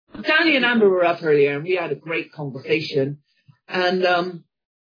Stanley and Amber were up earlier and we had a great conversation. And,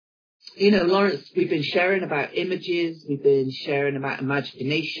 Lawrence, we've been sharing about images. We've been sharing about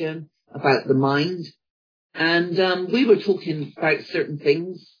imagination, about the mind. And we were talking about certain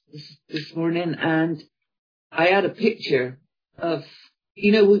things this morning. And I had a picture of,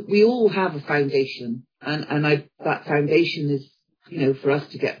 we all have a foundation. And that foundation is, for us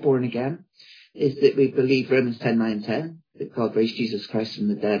to get born again, is that we believe Romans 10:9-10, that God raised Jesus Christ from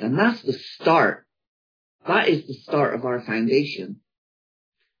the dead. And that's the start. That is the start of our foundation.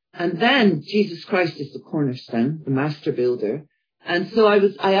 And then Jesus Christ is the cornerstone, the master builder. And so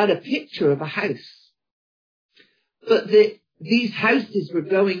I had a picture of a house. But these houses were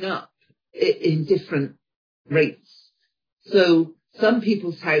going up in different rates. So some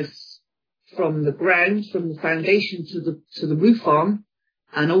people's house from the ground, from the foundation to the roof on,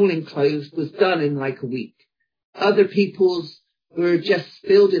 and all enclosed, was done in like a week. Other people's were just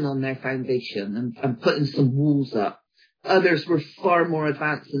building on their foundation and putting some walls up. Others were far more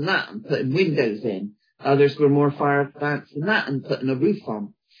advanced than that and putting windows in. Others were more far advanced than that and putting a roof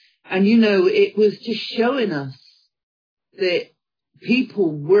on. And, it was just showing us that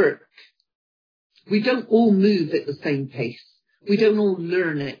people work. We don't all move at the same pace. We don't all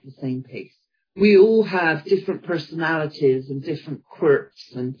learn at the same pace. We all have different personalities and different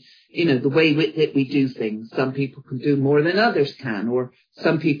quirks and, the way that we do things. Some people can do more than others can, or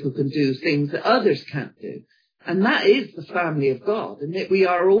some people can do things that others can't do. And that is the family of God, and that we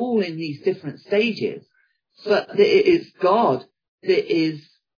are all in these different stages. But that it is God that is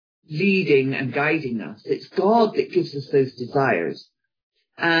leading and guiding us. It's God that gives us those desires.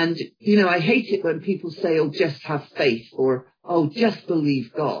 And, I hate it when people say, oh, just have faith, or, oh, just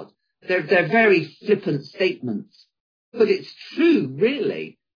believe God. They're very flippant statements. But it's true,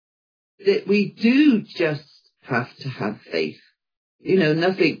 really, that we do just have to have faith.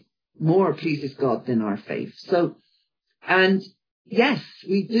 Nothing more pleases God than our faith. So, and yes,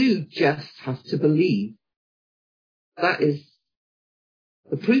 we do just have to believe. That is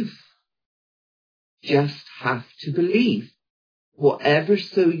the proof. Just have to believe. Whatever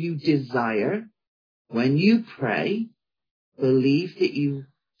so you desire, when you pray, believe that you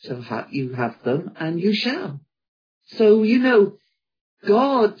have them, and you shall. So,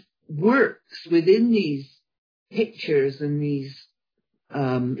 God works within these pictures and these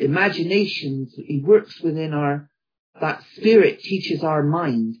imaginations. He works within that spirit teaches our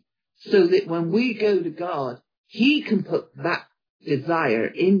mind, so that when we go to God, He can put that desire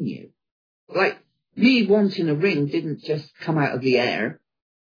in you. Like me wanting a ring didn't just come out of the air.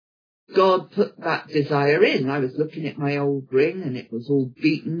 God put that desire in. I was looking at my old ring and it was all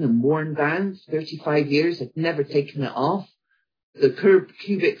beaten and worn down. 35 years, I'd never taken it off. The curved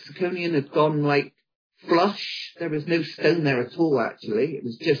cubic zirconium had gone like flush. There was no stone there at all, actually. It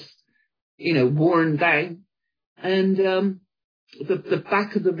was just, worn down. And the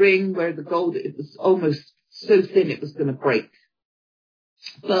back of the ring where the gold, it was almost so thin it was going to break.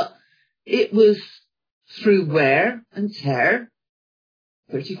 But it was through wear and tear.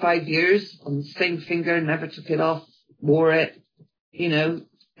 35 years on the same finger, never took it off, wore it,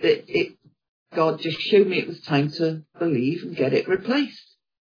 God just showed me it was time to believe and get it replaced.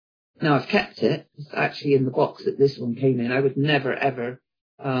 Now I've kept it. It's actually in the box that this one came in. I would never ever,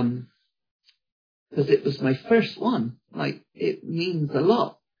 because it was my first one. Like, it means a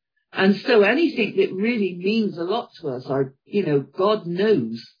lot. And so anything that really means a lot to us, God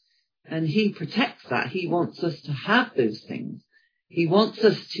knows, and He protects that. He wants us to have those things. He wants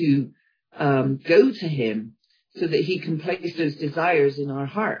us to go to Him so that He can place those desires in our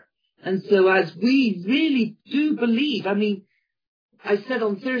heart. And so as we really do believe, I said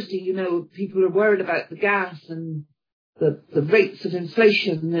on Thursday, people are worried about the gas and the rates of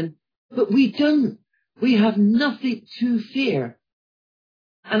inflation, but we don't. We have nothing to fear.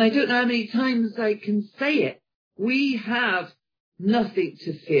 And I don't know how many times I can say it. We have nothing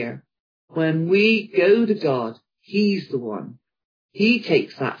to fear. When we go to God, He's the one. He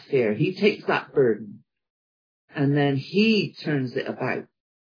takes that fear. He takes that burden. And then He turns it about.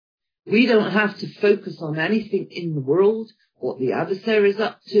 We don't have to focus on anything in the world, what the adversary is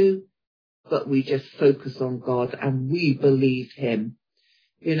up to, but we just focus on God and we believe Him.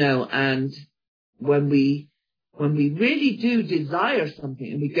 And when we really do desire something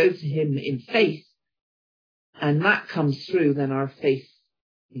and we go to Him in faith, and that comes through, then our faith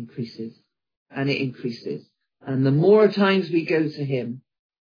increases, and it increases. And the more times we go to Him,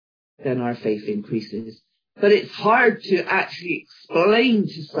 then our faith increases. But it's hard to actually explain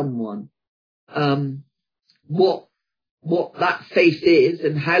to someone what that faith is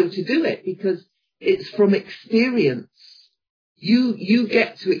and how to do it, because it's from experience. You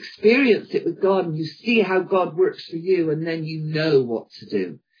get to experience it with God, and you see how God works for you, and then you know what to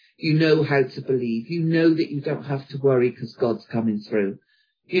do. You know how to believe. You know that you don't have to worry because God's coming through.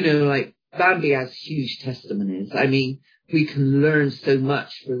 Like Bambi has huge testimonies. I mean, we can learn so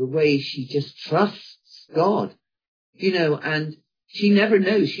much for the way she just trusts God, and she never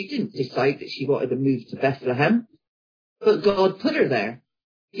knows. She didn't decide that she wanted to move to Bethlehem, but God put her there.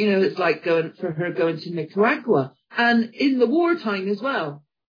 It's like going to Nicaragua, and in the wartime as well.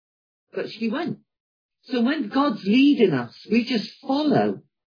 But she went. So when God's leading us, we just follow.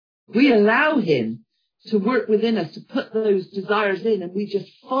 We allow him to work within us, to put those desires in, and we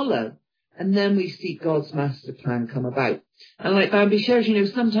just follow. And then we see God's master plan come about. And like Bambi shares,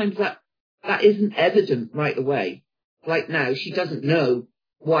 sometimes that isn't evident right away. Like now, she doesn't know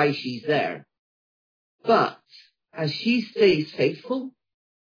why she's there. But as she stays faithful,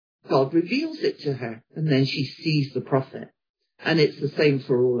 God reveals it to her, and then she sees the prophet. And it's the same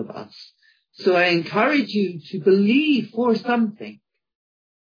for all of us. So I encourage you to believe for something.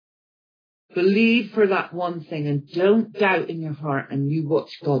 Believe for that one thing, and don't doubt in your heart, and you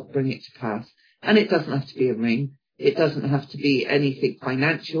watch God bring it to pass. And it doesn't have to be a ring. It doesn't have to be anything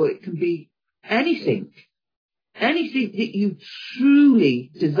financial. It can be anything. Anything that you truly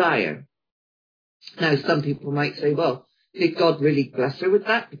desire. Now, some people might say, well, did God really bless her with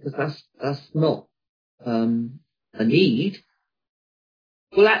that? Because that's not a need.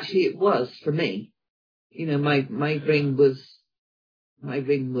 Well, actually, it was for me. My ring was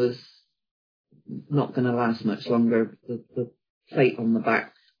not going to last much longer. The plate on the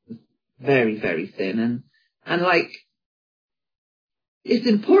back was very, very thin, and like it's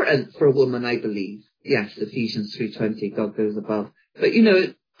important for a woman, I believe. Yes, Ephesians 3:20, God goes above. But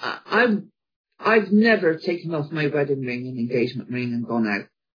I've never taken off my wedding ring and engagement ring and gone out.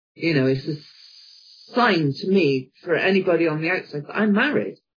 It's a sign to me for anybody on the outside that I'm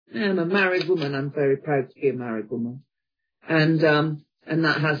married. I'm a married woman. I'm very proud to be a married woman. And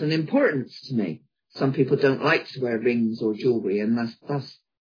that has an importance to me. Some people don't like to wear rings or jewelry, and that's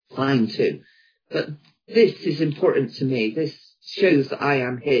fine too. But this is important to me. This shows that I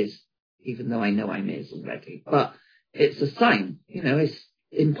am his, even though I know I'm his already. But it's a sign, it's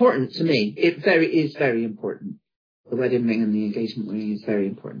important to me. It is very important. The wedding ring and the engagement ring is very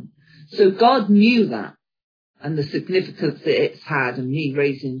important. So God knew that, and the significance that it's had, and me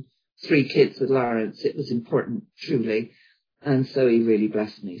raising 3 kids with Lawrence, it was important, truly. And so he really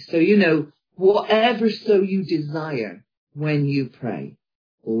blessed me. So, whatever so you desire when you pray,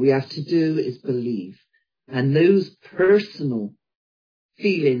 all we have to do is believe. And those personal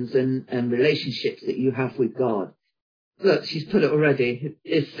feelings and relationships that you have with God, look, she's put it already.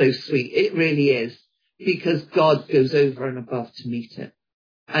 It's so sweet. It really is. Because God goes over and above to meet it.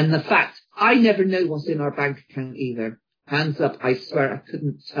 And the fact, I never know what's in our bank account either. Hands up, I swear I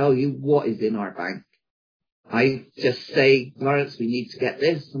couldn't tell you what is in our bank. I just say, Lawrence, we need to get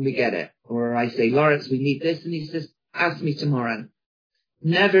this, and we get it. Or I say, Lawrence, we need this, and he says, ask me tomorrow.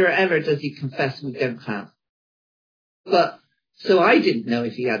 Never ever does he confess we don't have. But, so I didn't know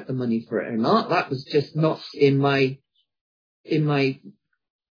if he had the money for it or not. That was just not in my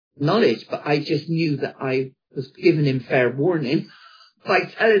knowledge, but I just knew that I was giving him fair warning by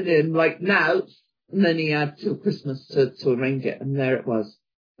telling him, like, now, and then he had till Christmas to arrange it, and there it was.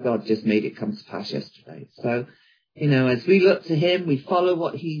 God just made it come to pass yesterday. So, as we look to him, we follow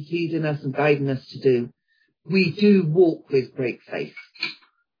what he's leading us and guiding us to do. We do walk with great faith.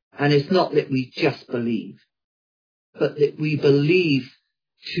 And it's not that we just believe, but that we believe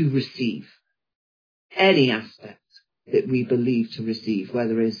to receive any aspect that we believe to receive,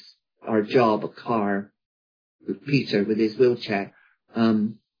 whether it's our job, a car, with Peter with his wheelchair,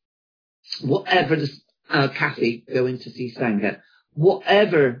 whatever, Kathy going to see Sangha,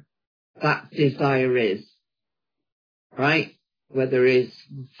 whatever that desire is, right? Whether it's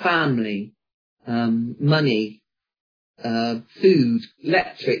family, money, food,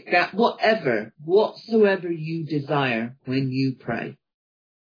 electric, that whatsoever you desire when you pray,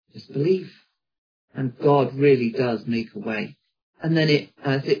 just believe. And God really does make a way. And then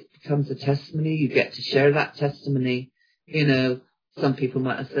as it becomes a testimony, you get to share that testimony. Some people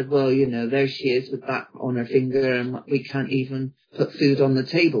might have said, well, there she is with that on her finger, and we can't even put food on the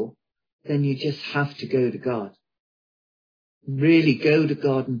table. Then you just have to go to God. Really go to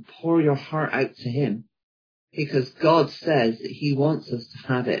God and pour your heart out to him. Because God says that he wants us to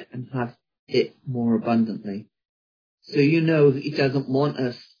have it and have it more abundantly. So he doesn't want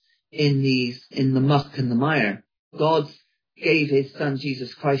us in the muck and the mire. God gave his son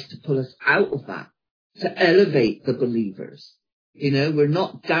Jesus Christ to pull us out of that, to elevate the believers. We're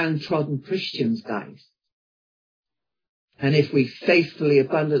not downtrodden Christians, guys. And if we faithfully,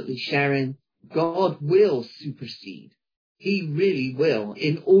 abundantly sharing, God will supersede. He really will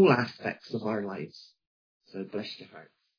in all aspects of our lives. So bless your heart.